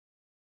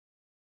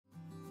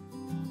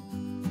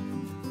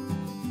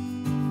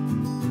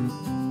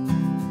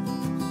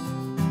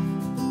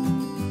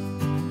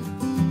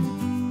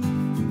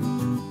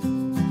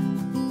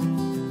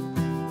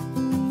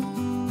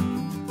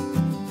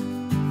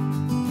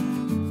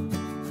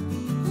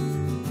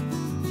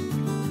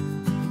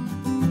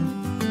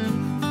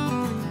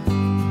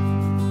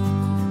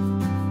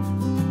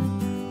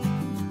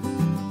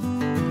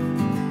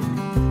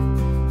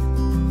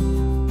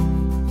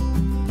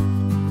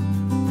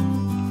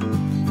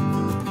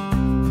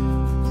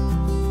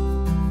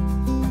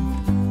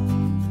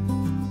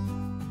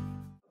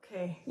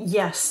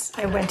Yes,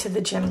 I went to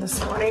the gym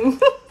this morning.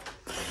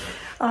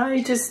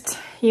 I just,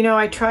 you know,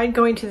 I tried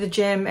going to the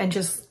gym and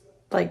just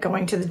like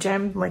going to the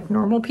gym like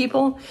normal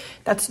people.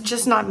 That's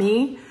just not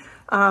me.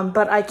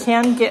 But I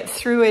can get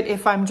through it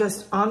if I'm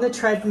just on the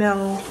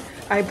treadmill.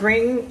 I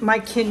bring my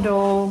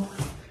Kindle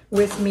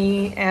with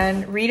me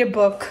and read a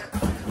book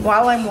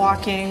while I'm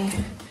walking,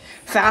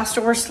 fast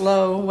or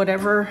slow,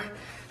 whatever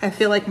I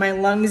feel like my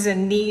lungs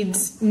and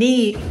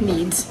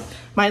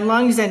my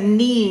lungs and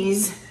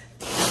knees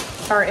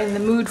are in the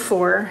mood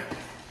for,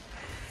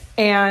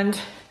 and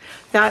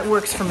that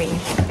works for me.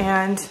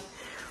 And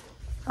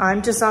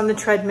I'm just on the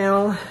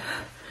treadmill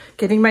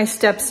getting my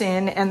steps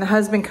in, and the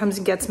husband comes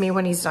and gets me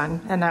when he's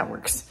done, and that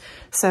works.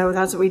 So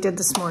that's what we did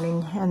this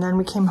morning. And then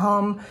we came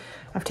home.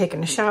 I've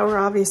taken a shower,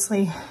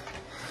 obviously,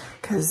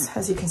 because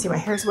as you can see, my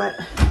hair's wet.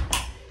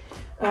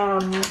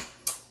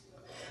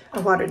 I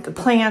watered the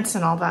plants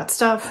and all that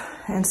stuff.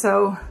 And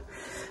so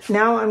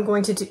now I'm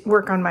going to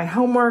work on my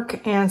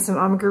homework and some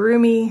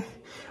amigurumi.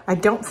 I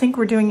don't think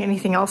we're doing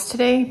anything else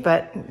today,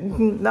 but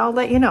I'll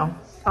let you know.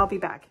 I'll be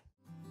back.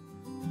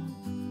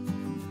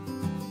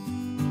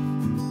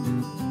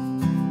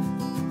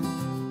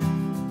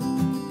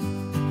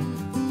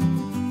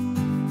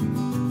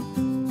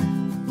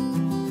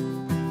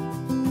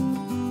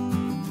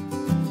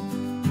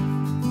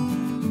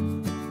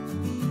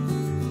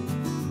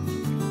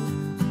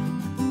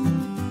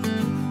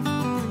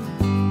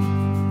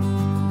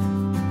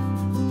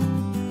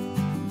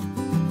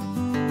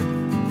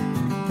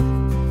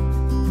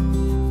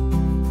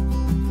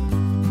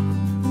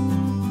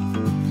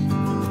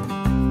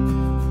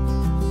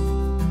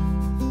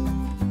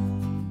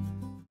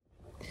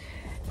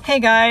 Hey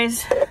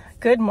guys,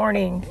 good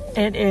morning.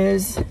 It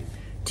is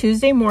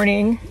Tuesday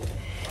morning.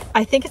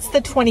 I think it's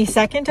the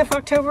 22nd of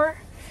October.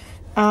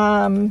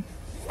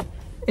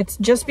 It's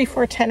just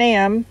before 10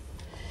 a.m.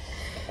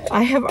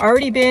 I have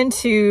already been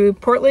to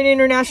Portland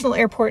International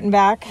Airport and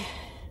back,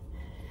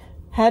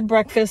 had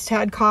breakfast,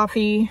 had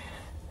coffee,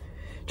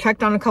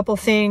 checked on a couple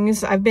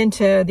things. I've been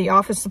to the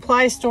office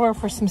supply store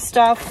for some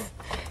stuff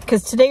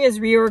because today is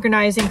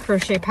Reorganizing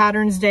Crochet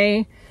Patterns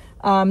Day.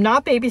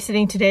 Not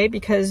babysitting today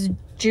because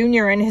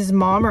Junior and his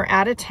mom are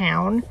out of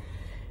town,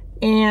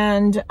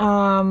 and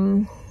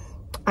I'm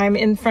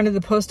in front of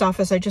the post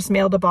office. I just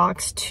mailed a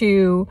box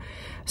to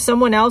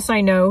someone else I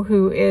know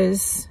who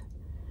is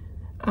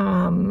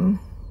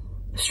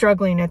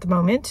struggling at the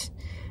moment,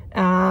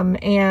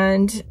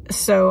 and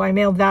so I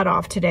mailed that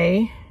off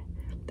today.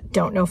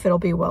 Don't know if it'll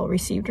be well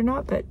received or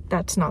not, but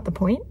that's not the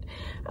point.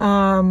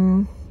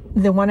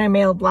 The one I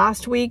mailed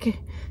last week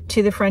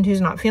to the friend who's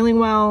not feeling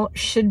well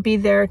should be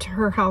there to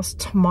her house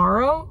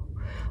tomorrow,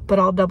 but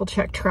I'll double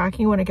check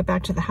tracking when I get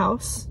back to the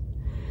house.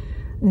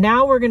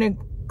 Now we're gonna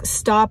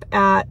stop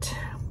at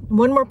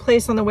one more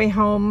place on the way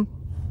home.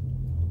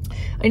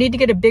 I need to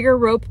get a bigger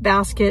rope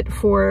basket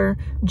for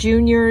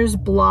Junior's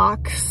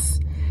blocks,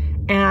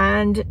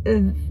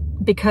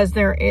 and because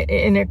they're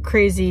in a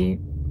crazy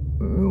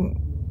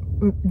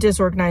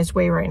disorganized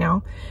way right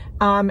now.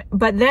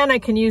 But then I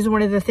can use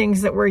one of the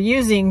things that we're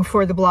using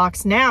for the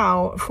blocks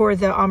now for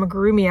the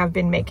amigurumi I've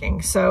been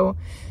making. So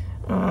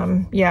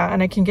yeah,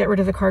 and I can get rid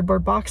of the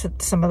cardboard box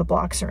that some of the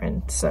blocks are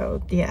in.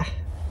 So yeah.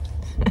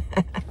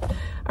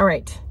 All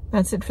right,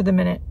 that's it for the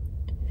minute.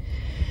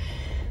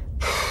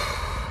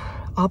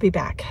 I'll be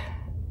back.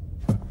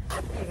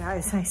 Hey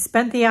guys, I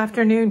spent the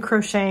afternoon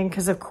crocheting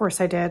because of course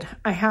I did.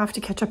 I have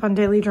to catch up on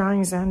daily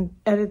drawings and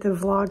edit the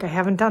vlog. I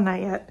haven't done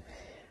that yet,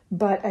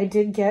 but I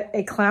did get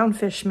a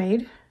clownfish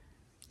made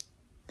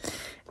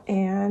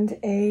and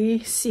a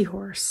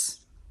seahorse.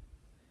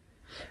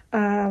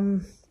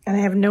 And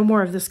I have no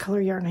more of this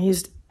color yarn. I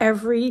used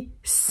every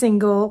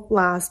single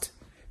last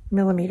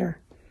millimeter.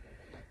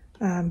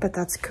 But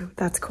that's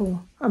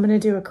cool. I'm gonna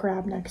do a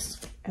crab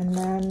next, and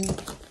then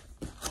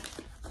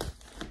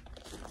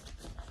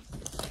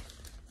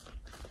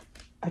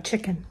a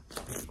chicken.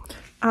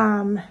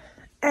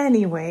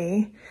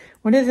 Anyway,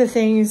 one of the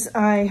things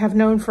I have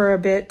known for a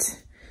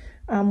bit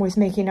with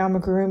making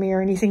amigurumi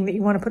or anything that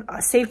you want to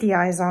put safety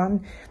eyes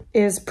on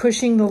is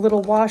pushing the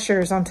little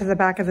washers onto the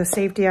back of the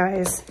safety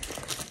eyes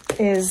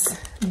is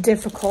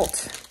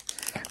difficult.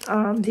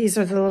 These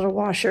are the little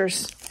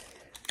washers,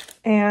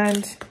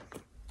 and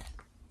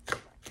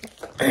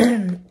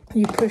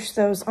you push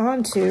those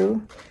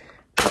onto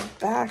the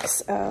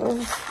backs of,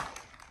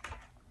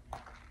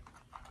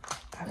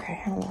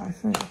 okay, hold on,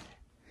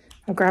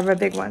 I'll grab a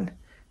big one,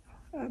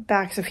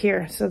 backs of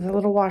here. So the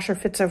little washer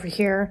fits over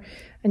here,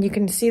 and you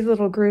can see the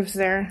little grooves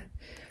there.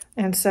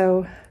 And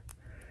so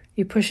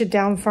you push it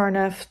down far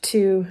enough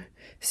to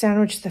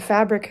sandwich the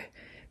fabric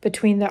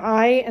between the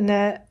eye and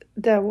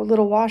the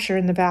little washer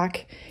in the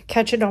back,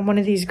 catch it on one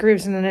of these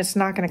grooves, and then it's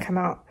not going to come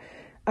out,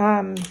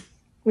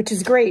 which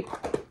is great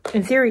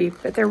in theory,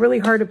 but they're really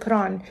hard to put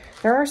on.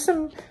 There are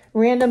some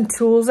random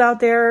tools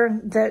out there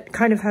that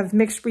kind of have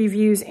mixed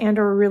reviews and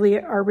are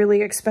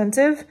really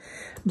expensive,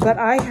 but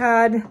I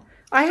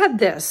had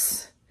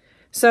this.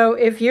 So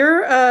if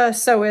you're a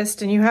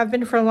sewist and you have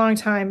been for a long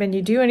time and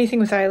you do anything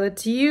with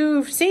eyelets,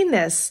 you've seen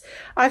this.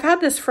 I've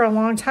had this for a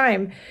long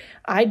time.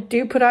 I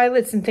do put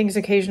eyelets in things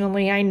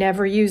occasionally. I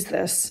never use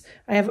this.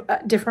 I have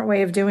a different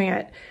way of doing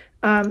it.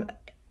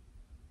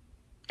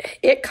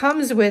 It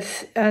comes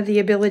with the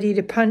ability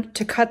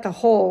to cut the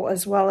hole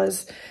as well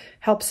as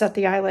help set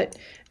the eyelet.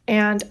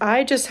 And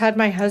I just had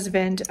my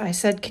husband, I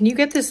said, can you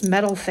get this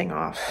metal thing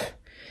off?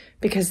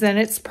 Because then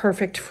it's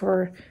perfect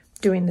for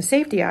doing the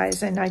safety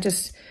eyes. And I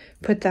just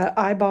put the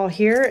eyeball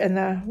here and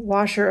the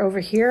washer over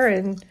here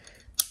and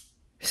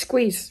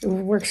squeeze. It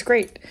works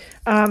great.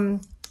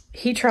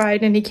 He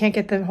tried and he can't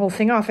get the whole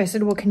thing off. I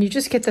said, well, can you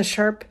just get the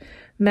sharp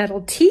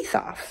metal teeth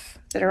off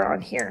that are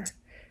on here?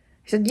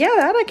 He said, yeah,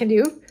 that I can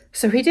do.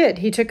 So he did.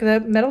 He took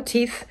the metal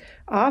teeth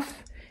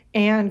off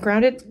and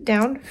ground it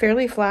down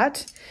fairly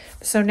flat.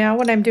 So now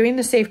when I'm doing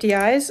the safety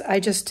eyes, I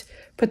just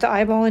put the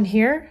eyeball in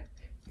here,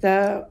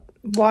 the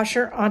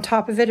washer on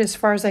top of it as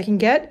far as I can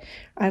get.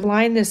 I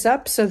line this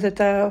up so that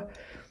the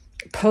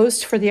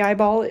post for the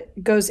eyeball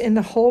goes in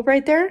the hole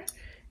right there,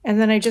 and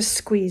then I just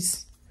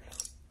squeeze.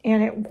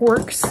 And it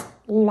works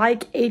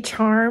like a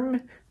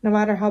charm, no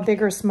matter how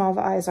big or small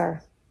the eyes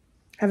are.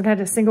 I haven't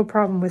had a single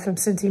problem with him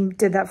since he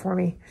did that for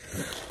me.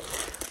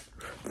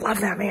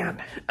 Love that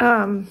man.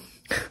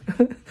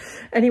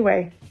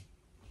 Anyway,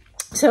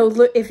 so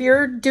look, if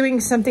you're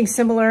doing something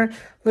similar,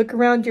 look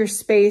around your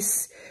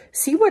space,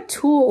 see what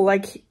tool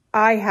like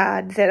I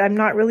had that I'm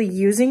not really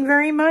using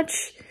very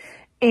much,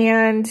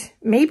 and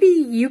maybe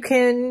you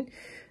can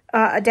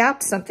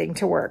adapt something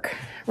to work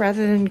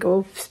rather than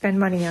go spend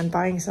money on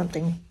buying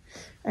something.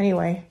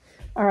 Anyway,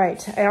 all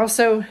right. I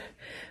also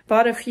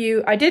bought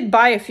I did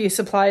buy a few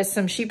supplies,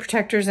 some sheet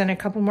protectors and a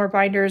couple more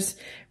binders,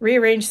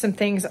 rearranged some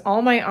things.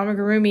 All my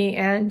amigurumi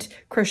and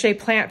crochet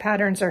plant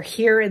patterns are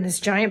here in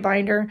this giant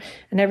binder,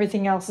 and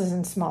everything else is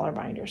in smaller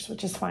binders,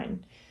 which is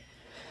fine.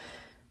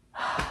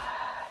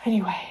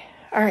 Anyway,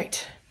 all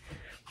right.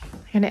 I'm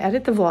gonna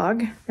edit the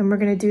vlog and we're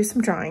gonna do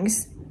some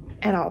drawings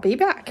and I'll be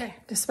back. Okay.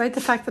 Despite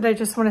the fact that I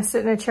just wanna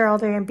sit in a chair all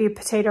day and be a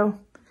potato,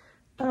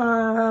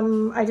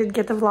 I did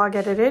get the vlog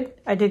edited.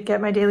 I did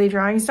get my daily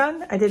drawings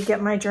done. I did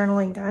get my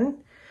journaling done.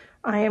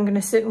 I am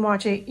gonna sit and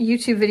watch a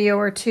YouTube video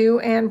or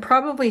two and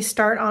probably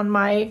start on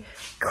my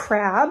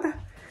crab.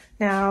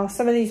 Now,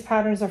 some of these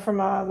patterns are from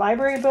a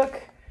library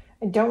book.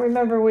 I don't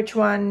remember which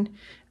one,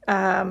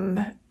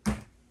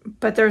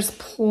 but there's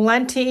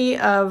plenty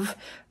of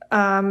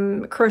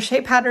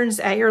crochet patterns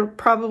at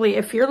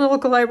if your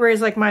local library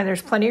is like mine,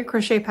 there's plenty of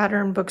crochet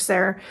pattern books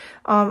there.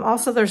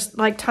 Also, there's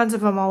like tons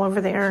of them all over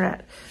the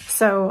internet.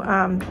 So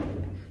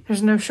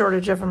there's no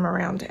shortage of them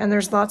around. And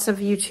there's lots of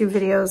YouTube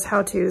videos,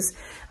 how-tos.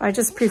 I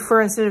just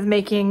prefer, instead of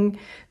making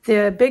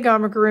the big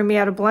amigurumi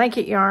out of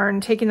blanket yarn,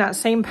 taking that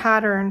same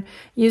pattern,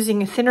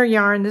 using a thinner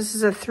yarn. This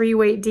is a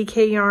 3-weight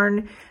DK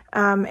yarn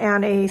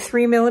and a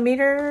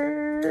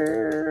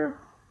 3mm.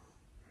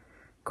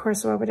 Of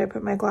course, why would I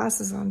put my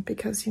glasses on?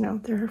 Because, you know,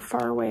 they're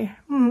far away.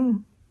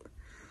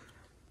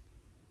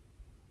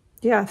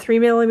 Yeah,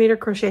 3mm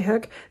crochet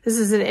hook. This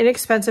is an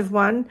inexpensive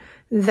one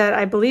that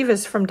I believe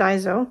is from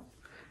Daiso.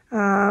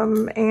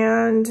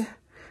 And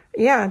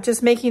yeah,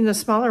 just making the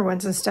smaller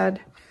ones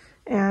instead.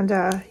 And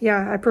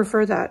yeah, I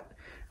prefer that.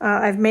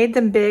 I've made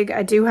them big.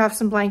 I do have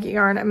some blanket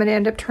yarn. I'm going to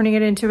end up turning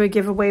it into a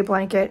giveaway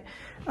blanket,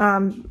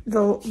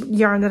 the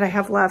yarn that I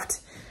have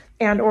left,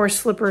 and or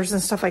slippers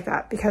and stuff like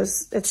that,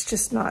 because it's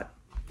just not...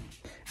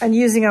 I'm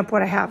using up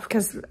what I have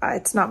because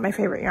it's not my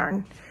favorite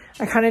yarn.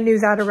 I kind of knew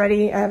that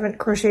already. I haven't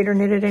crocheted or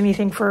knitted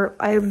anything for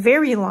a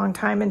very long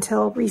time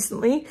until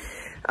recently.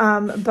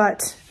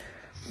 But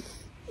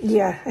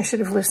yeah, I should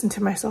have listened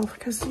to myself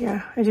because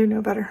yeah, I do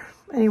know better.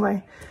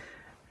 Anyway,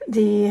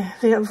 the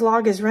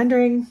vlog is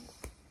rendering.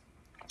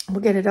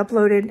 We'll get it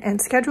uploaded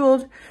and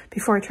scheduled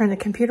before I turn the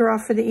computer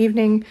off for the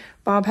evening.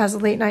 Bob has a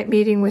late night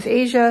meeting with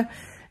Asia,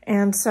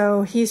 and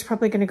so he's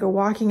probably going to go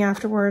walking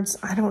afterwards.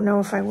 I don't know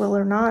if I will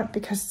or not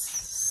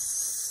because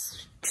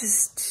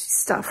just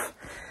stuff.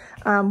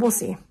 We'll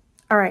see.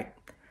 All right.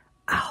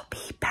 I'll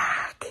be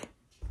back.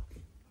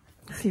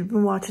 If you've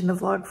been watching the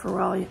vlog for a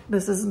while,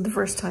 this isn't the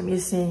first time you're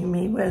seeing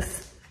me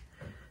with,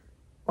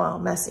 well,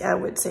 messy. I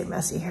would say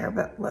messy hair,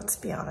 but let's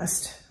be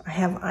honest. I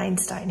have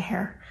Einstein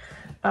hair.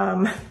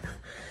 But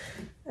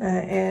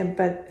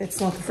it's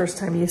not the first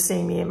time you're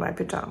seeing me in my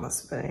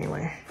pajamas. But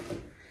anyway,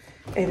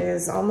 it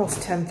is almost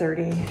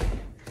 10:30.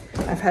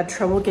 I've had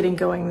trouble getting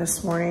going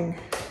this morning.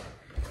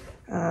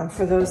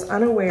 For those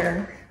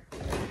unaware,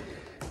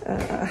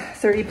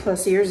 30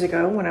 plus years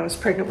ago when I was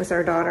pregnant with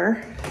our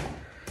daughter,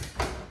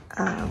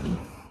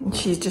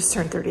 she's just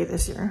turned 30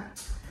 this year.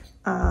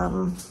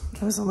 I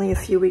was only a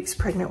few weeks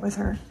pregnant with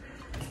her,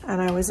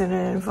 and I was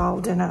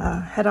involved in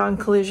a head-on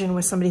collision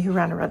with somebody who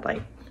ran a red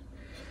light.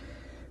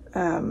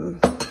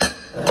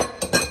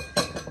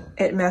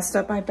 It messed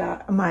up my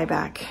back,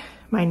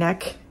 my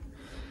neck,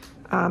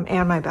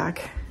 and my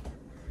back.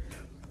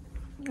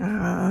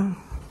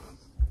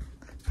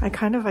 I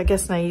kind of, I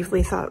guess,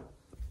 naively thought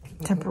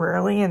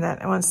temporarily, and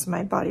that once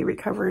my body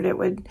recovered, it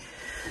would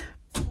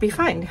be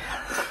fine.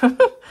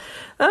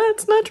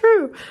 It's not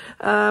true.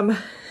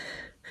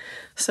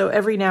 So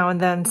every now and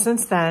then,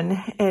 since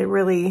then, it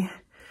really,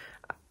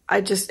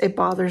 it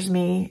bothers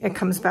me. It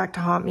comes back to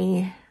haunt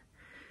me.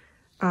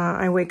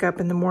 I wake up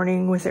in the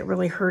morning with it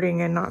really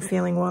hurting and not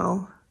feeling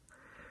well.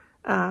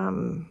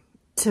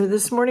 So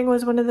this morning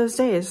was one of those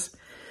days.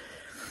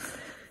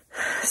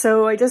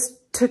 So I just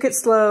took it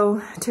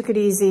slow, took it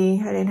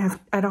easy.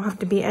 I don't have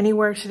to be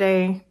anywhere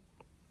today.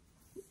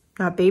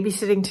 Not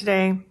babysitting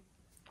today.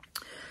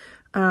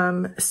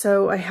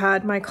 So I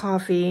had my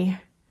coffee.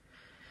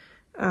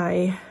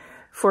 I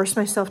forced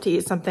myself to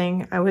eat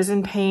something. I was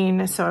in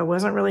pain, so I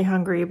wasn't really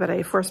hungry, but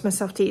I forced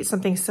myself to eat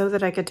something so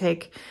that I could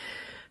take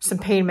some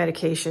pain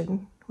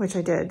medication, which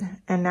I did.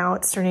 And now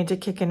it's starting to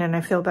kick in and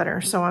I feel better.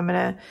 So I'm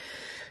going to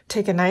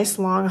take a nice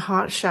long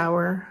hot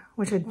shower,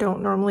 which I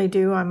don't normally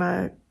do. I'm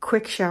a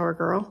quick shower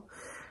girl.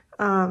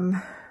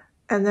 And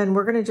then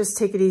we're going to just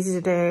take it easy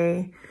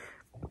today.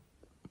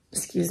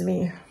 Excuse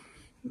me.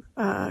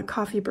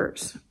 Coffee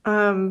burps.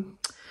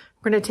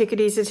 We're going to take it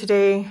easy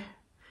today.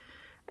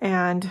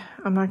 And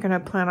I'm not going to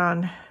plan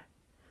on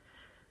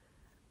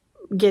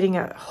getting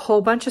a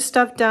whole bunch of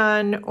stuff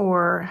done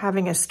or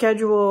having a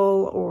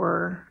schedule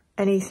or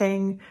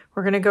anything.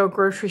 We're going to go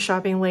grocery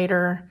shopping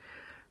later.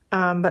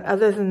 But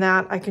other than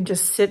that, I can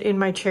just sit in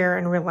my chair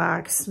and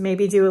relax.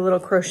 Maybe do a little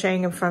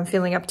crocheting if I'm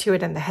feeling up to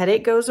it and the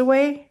headache goes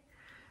away.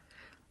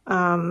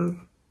 Headache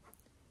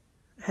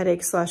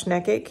 /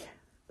 neck ache.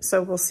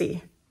 So we'll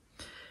see.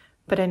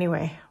 But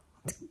anyway,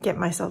 let's get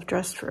myself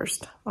dressed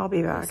first. I'll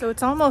be back. So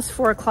it's almost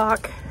 4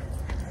 o'clock.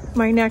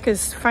 My neck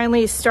is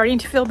finally starting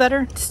to feel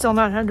better. Still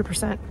not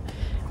 100%.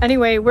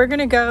 Anyway, we're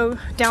gonna go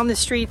down the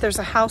street. There's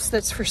a house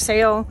that's for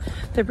sale.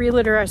 The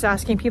realtor is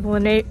asking people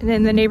in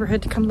the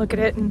neighborhood to come look at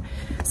it and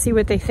see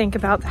what they think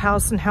about the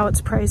house and how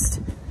it's priced.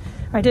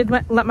 I did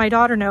let my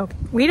daughter know.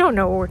 We don't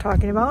know what we're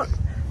talking about.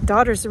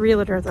 Daughter's the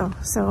realtor though,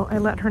 so I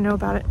let her know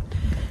about it.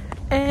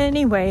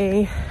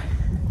 Anyway,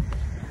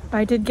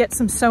 I did get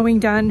some sewing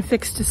done,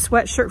 fixed a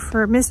sweatshirt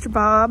for Mr.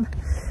 Bob,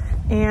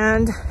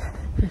 and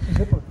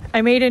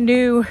I made a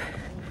new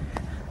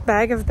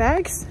bag of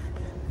bags.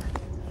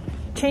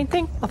 Chain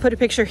thing. I'll put a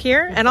picture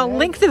here and I'll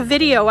link the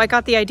video I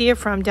got the idea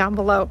from down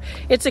below.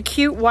 It's a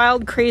cute,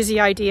 wild, crazy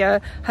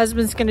idea.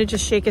 Husband's gonna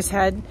just shake his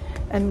head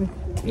and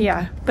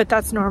yeah, but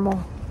that's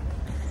normal.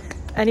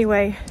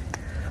 Anyway,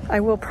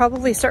 I will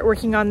probably start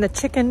working on the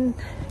chicken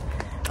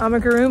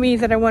amigurumi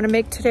that I want to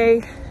make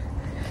today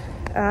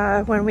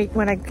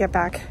when I get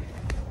back.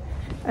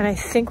 And I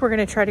think we're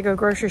gonna try to go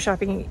grocery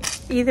shopping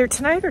either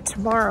tonight or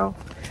tomorrow.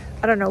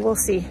 I don't know, we'll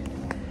see.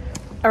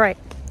 All right,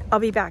 I'll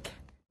be back.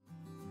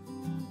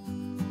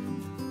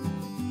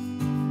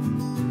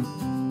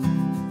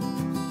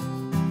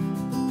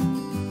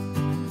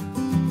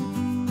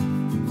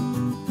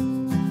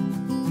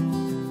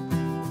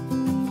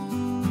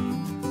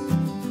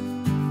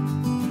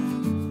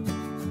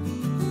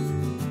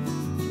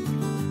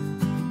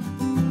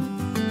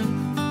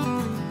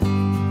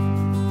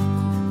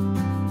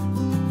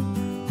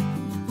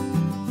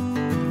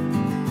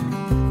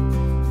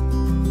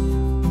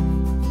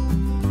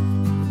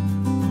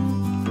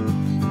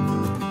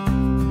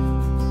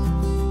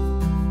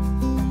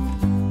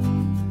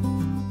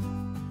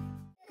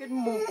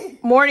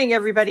 Morning,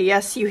 everybody.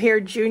 Yes, you hear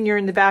Junior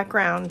in the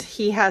background.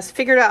 He has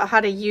figured out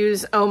how to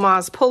use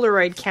Oma's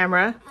Polaroid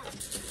camera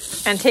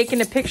and taken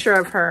a picture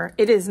of her.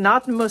 It is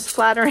not the most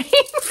flattering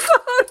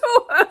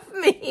photo of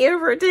me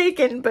ever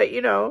taken, but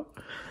you know,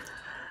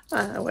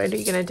 what are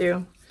you gonna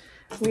do?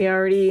 We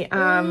already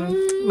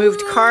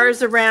moved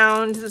cars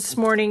around this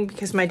morning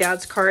because my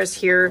dad's car is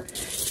here.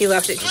 He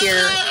left it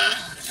here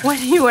when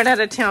he went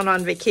out of town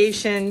on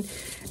vacation.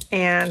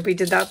 And we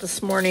did that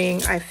this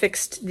morning. I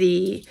fixed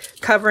the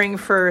covering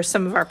for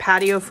some of our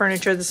patio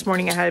furniture this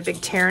morning. I had a big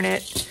tear in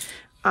it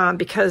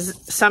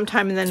because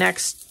sometime in the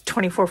next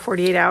 24,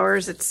 48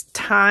 hours, it's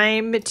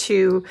time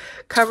to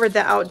cover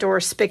the outdoor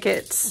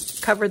spigots,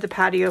 cover the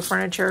patio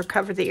furniture,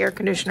 cover the air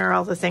conditioner,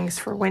 all the things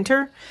for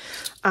winter.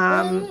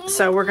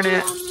 So we're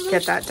gonna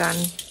get that done.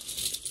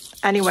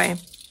 Anyway,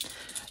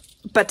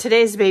 but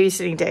today's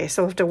babysitting day,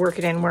 so we'll have to work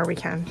it in where we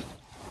can.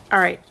 All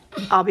right,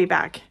 I'll be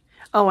back.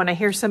 Oh, and I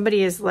hear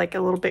somebody is like a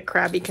little bit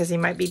crabby because he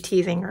might be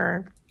teething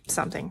or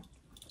something.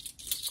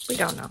 We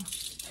don't know.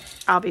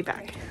 I'll be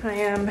back. I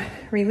am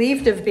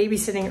relieved of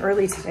babysitting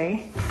early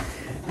today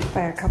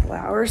by a couple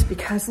hours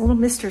because little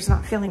mister's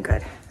not feeling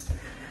good.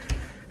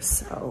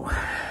 So,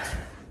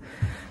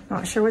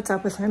 not sure what's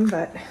up with him,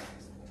 but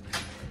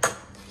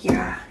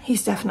yeah,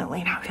 he's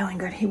definitely not feeling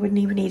good. He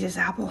wouldn't even eat his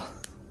apple.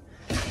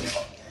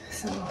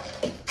 So,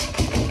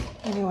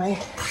 anyway,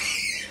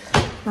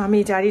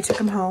 Mommy, Daddy took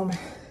him home.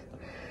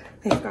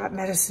 They've got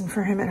medicine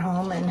for him at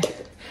home, and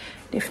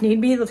if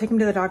need be, they'll take him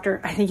to the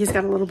doctor. I think he's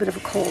got a little bit of a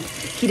cold.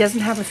 He doesn't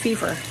have a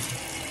fever,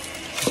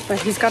 but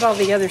he's got all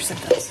the other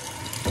symptoms.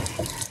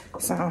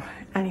 So,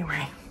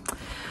 anyway.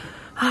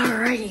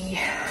 Alrighty.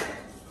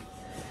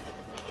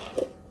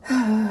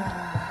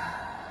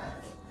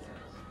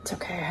 It's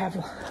okay, I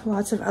have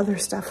lots of other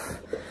stuff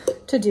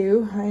to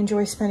do. I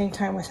enjoy spending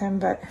time with him,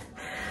 but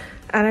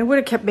And I would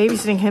have kept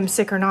babysitting him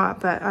sick or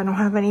not, but I don't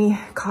have any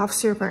cough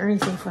syrup or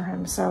anything for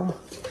him. So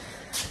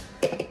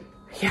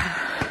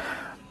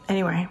yeah,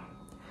 anyway.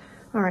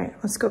 All right,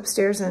 let's go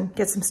upstairs and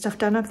get some stuff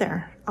done up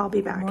there. I'll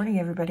be back. Good morning,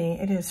 everybody.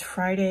 It is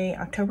Friday,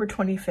 October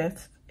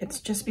 25th. It's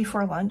just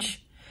before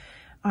lunch.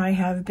 I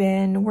have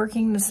been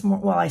working this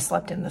morning. Well, I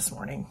slept in this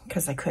morning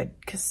because I could,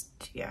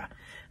 yeah.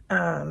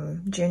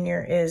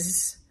 Junior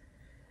is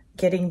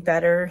getting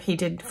better. He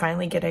did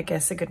finally get, I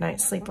guess, a good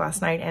night's sleep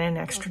last night and an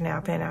extra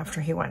nap in after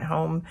he went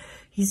home.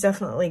 He's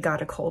definitely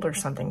got a cold or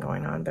something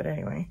going on, but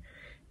anyway.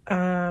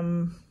 I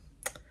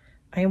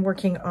am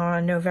working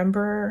on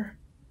November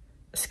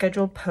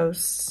scheduled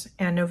posts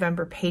and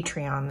November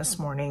Patreon this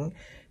morning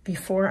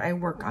before I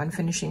work on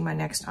finishing my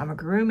next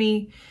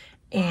amigurumi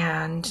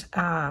and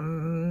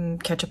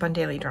catch up on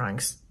daily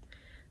drawings.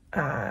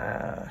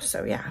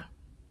 So yeah.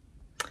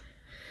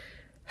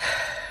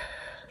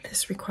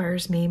 This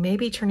requires me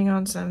maybe turning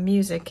on some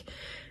music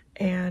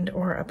and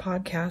or a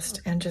podcast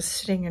and just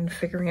sitting and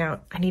figuring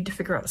out, I need to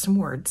figure out some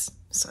words.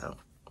 So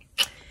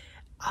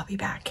I'll be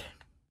back.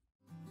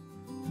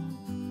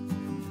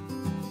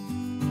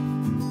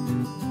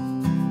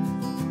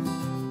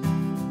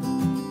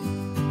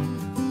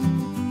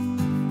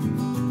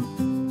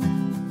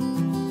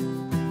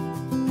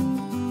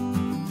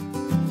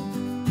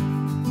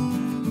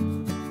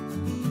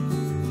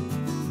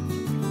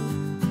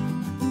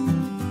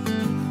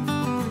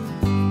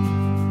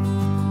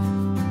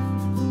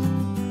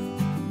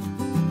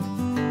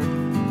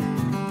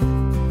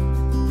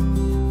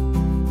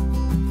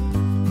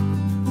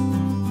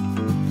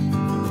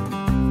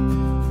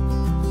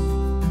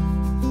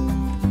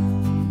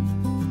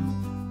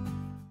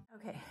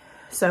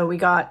 So we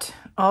got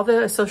all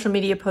the social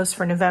media posts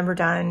for November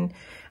done.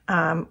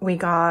 We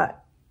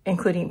got,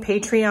 including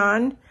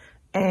Patreon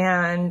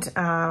and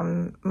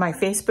my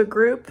Facebook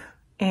group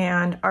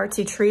and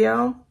Artsy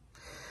Trio.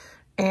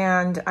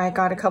 And I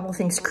got a couple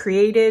things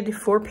created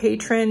for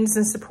patrons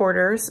and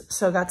supporters.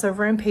 So that's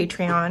over on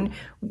Patreon.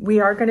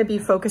 We are going to be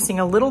focusing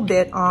a little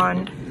bit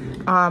on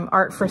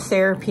art for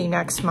therapy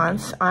next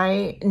month.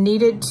 I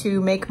needed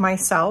to make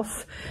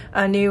myself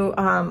a new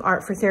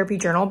art for therapy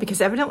journal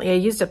because evidently I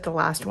used up the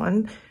last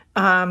one.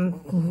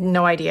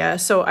 No idea.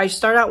 So I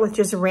start out with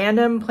just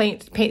random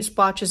paint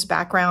splotches,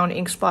 background,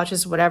 ink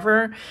splotches,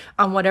 whatever,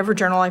 on whatever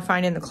journal I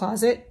find in the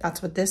closet.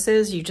 That's what this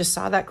is. You just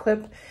saw that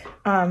clip.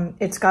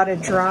 It's got to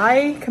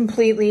dry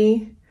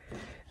completely,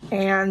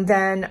 and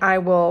then I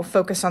will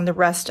focus on the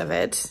rest of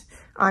it.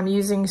 I'm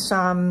using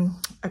some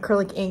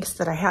acrylic inks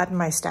that I had in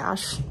my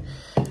stash.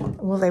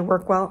 Will they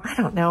work well? I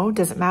don't know.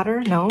 Does it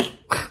matter? No.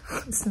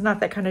 It's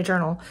not that kind of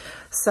journal.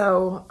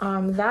 So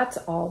that's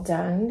all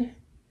done.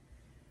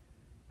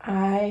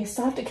 I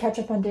still have to catch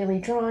up on daily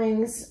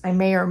drawings. I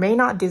may or may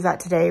not do that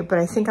today, but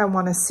I think I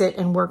want to sit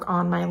and work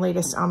on my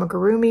latest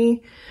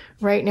amigurumi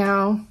right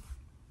now.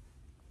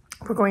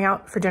 We're going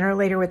out for dinner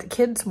later with the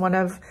kids. One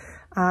of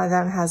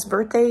them has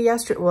birthday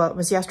yesterday. Well, it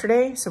was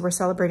yesterday, so we're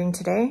celebrating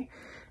today.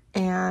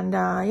 And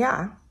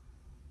yeah,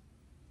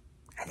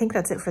 I think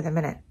that's it for the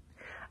minute.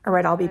 All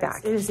right, I'll be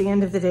back. It is the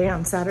end of the day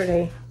on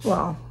Saturday.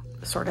 Well,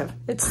 sort of.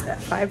 It's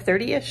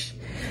 5:30-ish.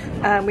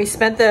 We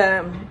spent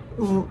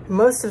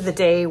most of the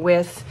day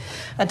with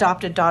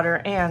adopted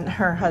daughter and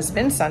her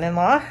husband,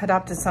 son-in-law,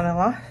 adopted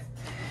son-in-law,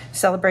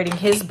 celebrating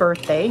his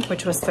birthday,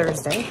 which was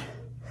Thursday.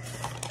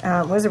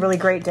 It was a really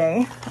great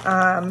day.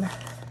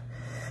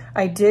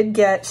 I did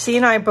get, she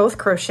and I both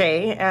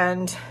crochet,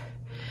 and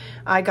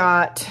I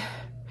got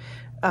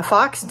a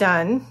fox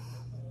done,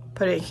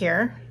 put it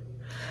here.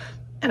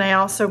 And I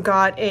also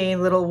got a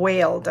little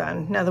whale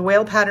done. Now the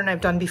whale pattern I've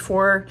done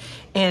before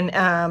in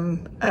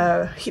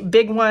a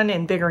big one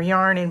in bigger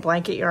yarn and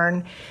blanket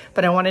yarn,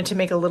 but I wanted to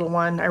make a little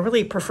one. I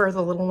really prefer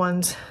the little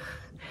ones.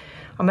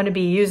 I'm gonna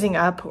be using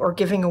up or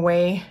giving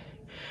away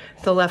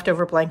the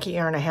leftover blanket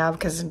yarn I have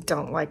because I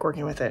don't like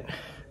working with it.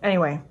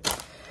 Anyway,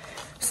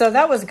 so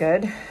that was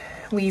good.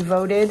 We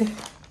voted,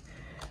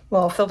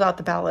 well, filled out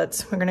the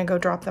ballots. We're gonna go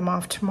drop them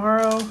off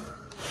tomorrow.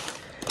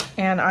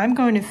 And I'm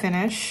going to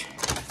finish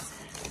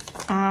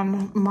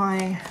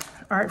my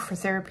art for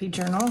therapy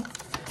journal,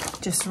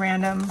 just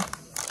random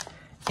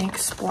ink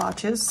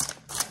splotches.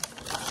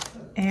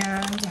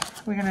 And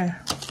we're gonna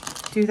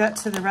do that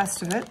to the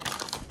rest of it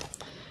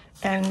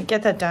and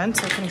get that done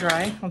so it can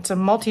dry. It's a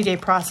multi-day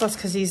process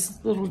because these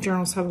little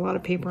journals have a lot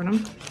of paper in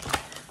them.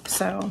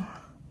 So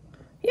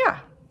yeah,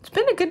 it's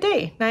been a good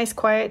day. Nice,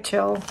 quiet,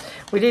 chill.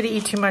 We didn't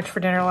eat too much for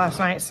dinner last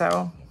night,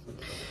 so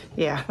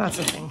yeah, that's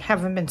the thing.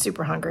 Haven't been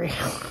super hungry.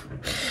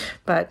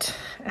 But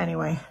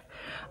anyway,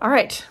 all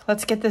right,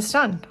 let's get this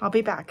done. I'll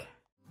be back.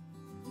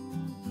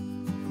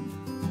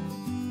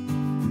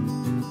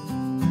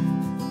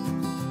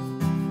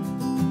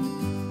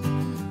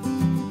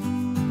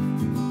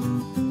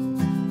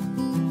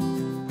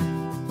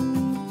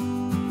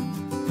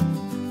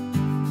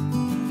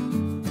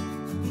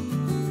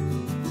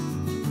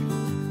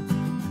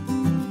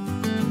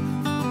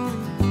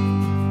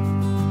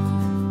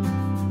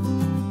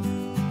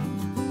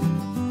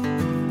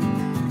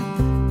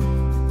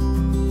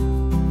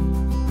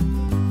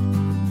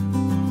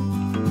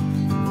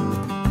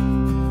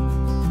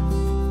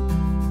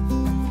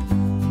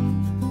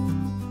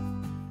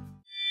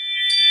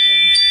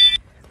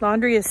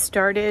 laundry is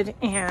started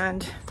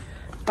and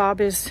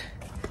Bob is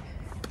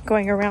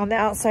going around the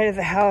outside of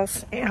the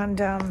house and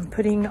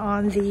putting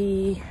on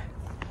the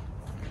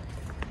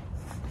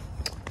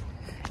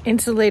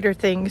insulator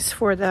things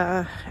for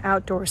the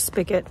outdoor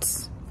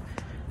spigots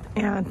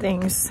and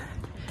things.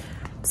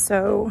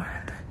 So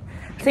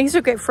things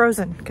will get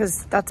frozen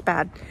because that's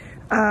bad.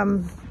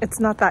 It's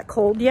not that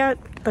cold yet,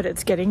 but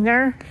it's getting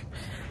there.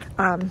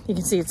 You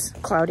can see it's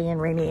cloudy and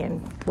rainy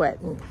and wet,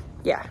 and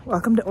yeah,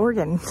 welcome to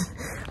Oregon.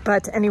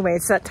 But anyway,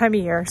 it's that time of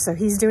year, so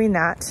he's doing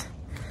that.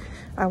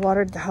 I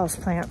watered the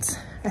houseplants.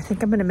 I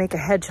think I'm gonna make a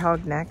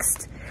hedgehog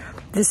next.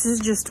 This is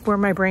just where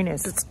my brain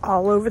is. It's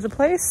all over the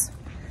place.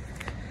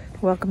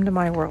 Welcome to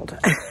my world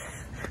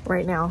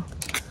right now.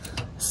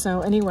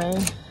 So anyway,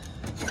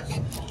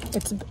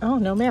 it's, oh,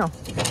 no mail.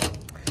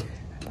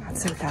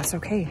 That's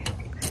okay.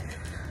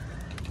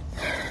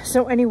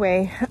 So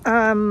anyway,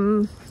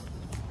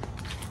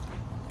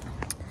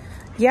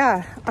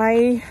 yeah,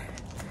 I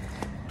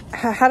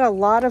had a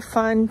lot of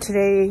fun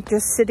today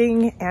just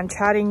sitting and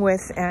chatting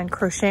with and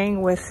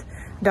crocheting with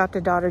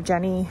daughter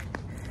Jenny.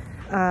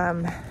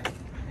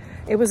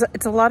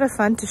 It's a lot of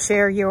fun to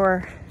share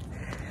your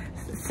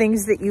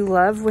things that you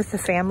love with the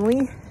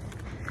family,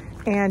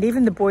 and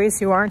even the boys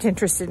who aren't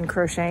interested in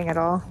crocheting at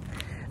all.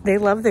 They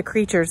love the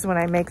creatures when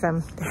I make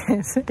them.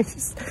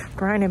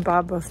 Brian and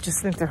Bob both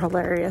just think they're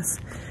hilarious.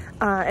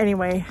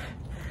 Anyway,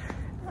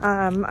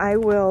 I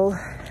will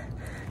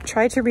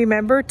try to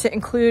remember to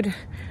include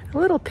a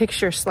little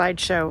picture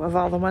slideshow of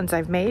all the ones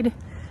I've made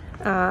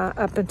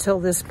up until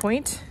this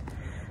point.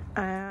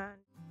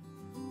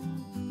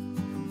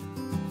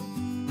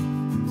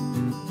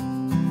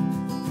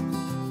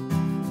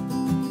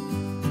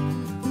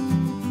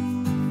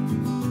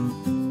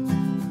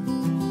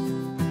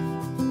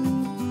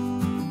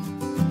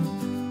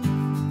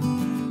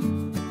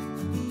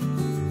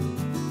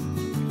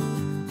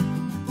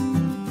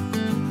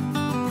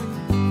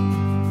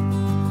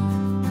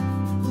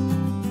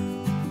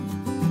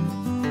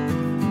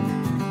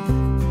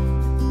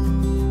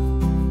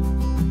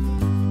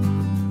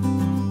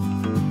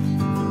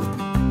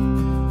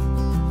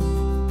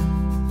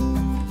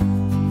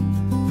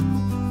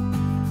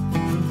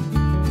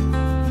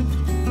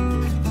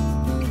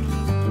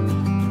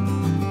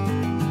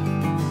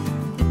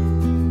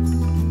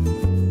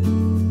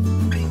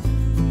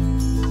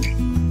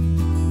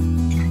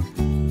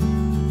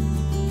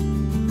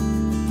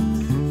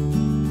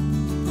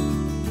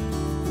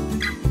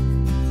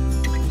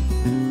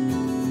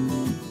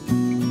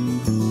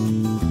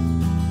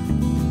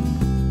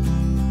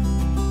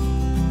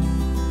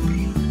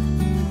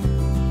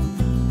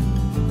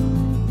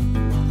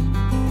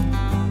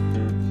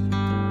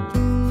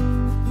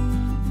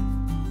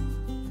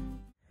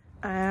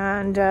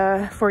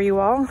 For you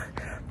all,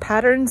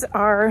 patterns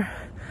are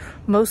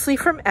mostly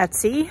from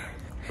Etsy.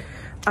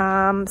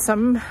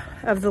 Some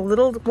of the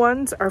little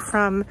ones are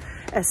from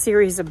a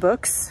series of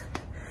books.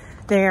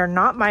 They are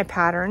not my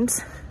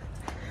patterns.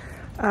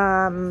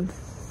 They're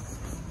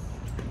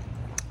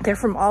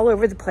from all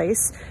over the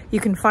place. You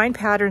can find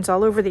patterns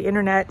all over the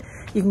internet.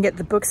 You can get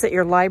the books at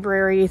your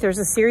library. There's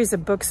a series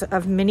of books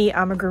of mini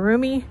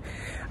amigurumi.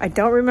 I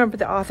don't remember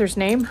the author's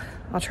name.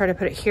 I'll try to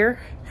put it here.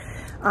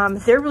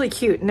 They're really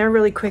cute and they're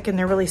really quick and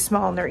they're really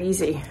small and they're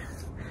easy.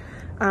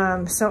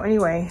 So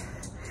anyway,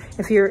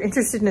 if you're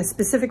interested in a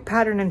specific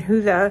pattern and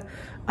who the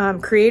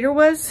creator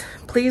was,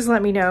 please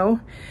let me know.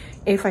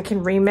 If I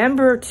can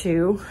remember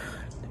to,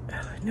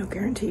 no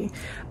guarantee,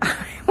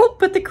 I will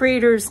put the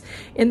creators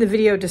in the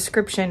video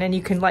description and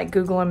you can like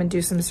Google them and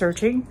do some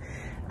searching.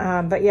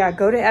 But yeah,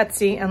 go to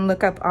Etsy and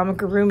look up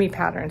amigurumi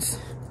patterns.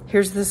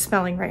 Here's the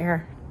spelling right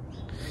here.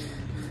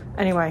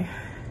 Anyway.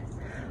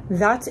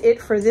 That's it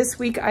for this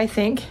week, I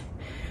think.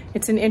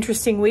 It's an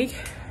interesting week.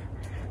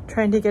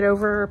 Trying to get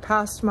over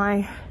past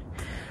my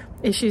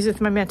issues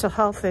with my mental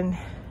health and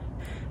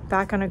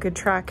back on a good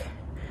track.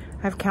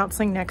 I have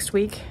counseling next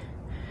week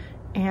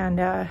and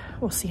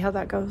we'll see how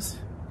that goes.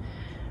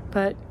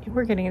 But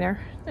we're getting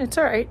there. It's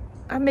all right.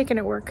 I'm making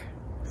it work.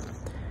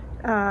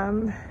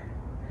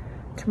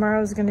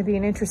 Tomorrow is going to be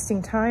an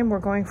interesting time. We're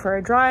going for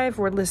a drive.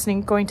 We're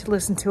going to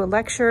listen to a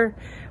lecture,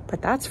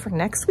 but that's for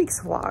next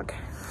week's vlog.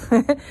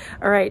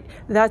 All right,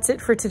 that's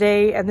it for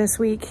today and this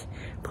week.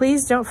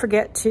 Please don't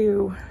forget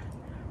to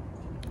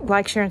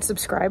like, share, and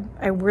subscribe.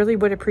 I really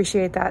would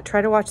appreciate that.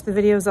 Try to watch the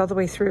videos all the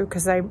way through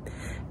because I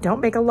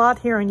don't make a lot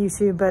here on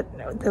YouTube,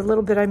 but the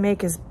little bit I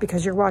make is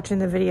because you're watching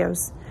the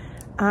videos.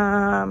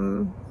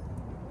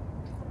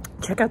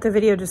 Check out the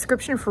video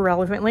description for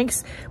relevant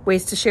links,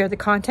 ways to share the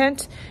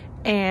content,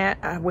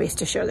 and ways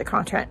to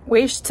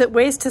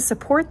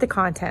support the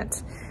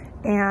content,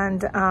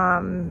 and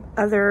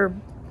other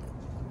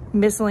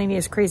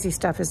miscellaneous crazy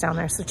stuff is down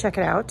there, so check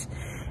it out.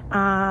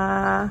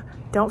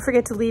 Don't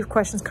forget to leave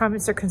questions,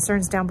 comments, or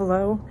concerns down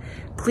below.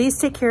 Please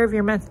take care of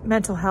your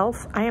mental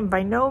health. I am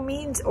by no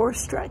means or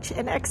stretch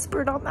an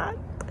expert on that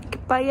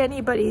by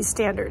anybody's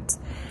standards,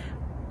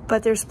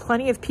 but there's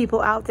plenty of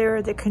people out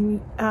there that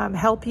can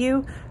help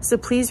you, so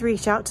please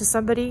reach out to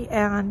somebody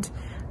and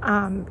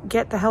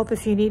get the help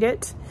if you need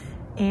it.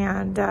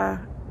 and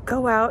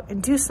go out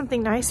and do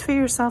something nice for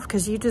yourself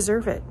because you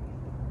deserve it.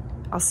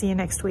 I'll see you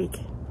next week.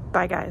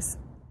 Bye, guys.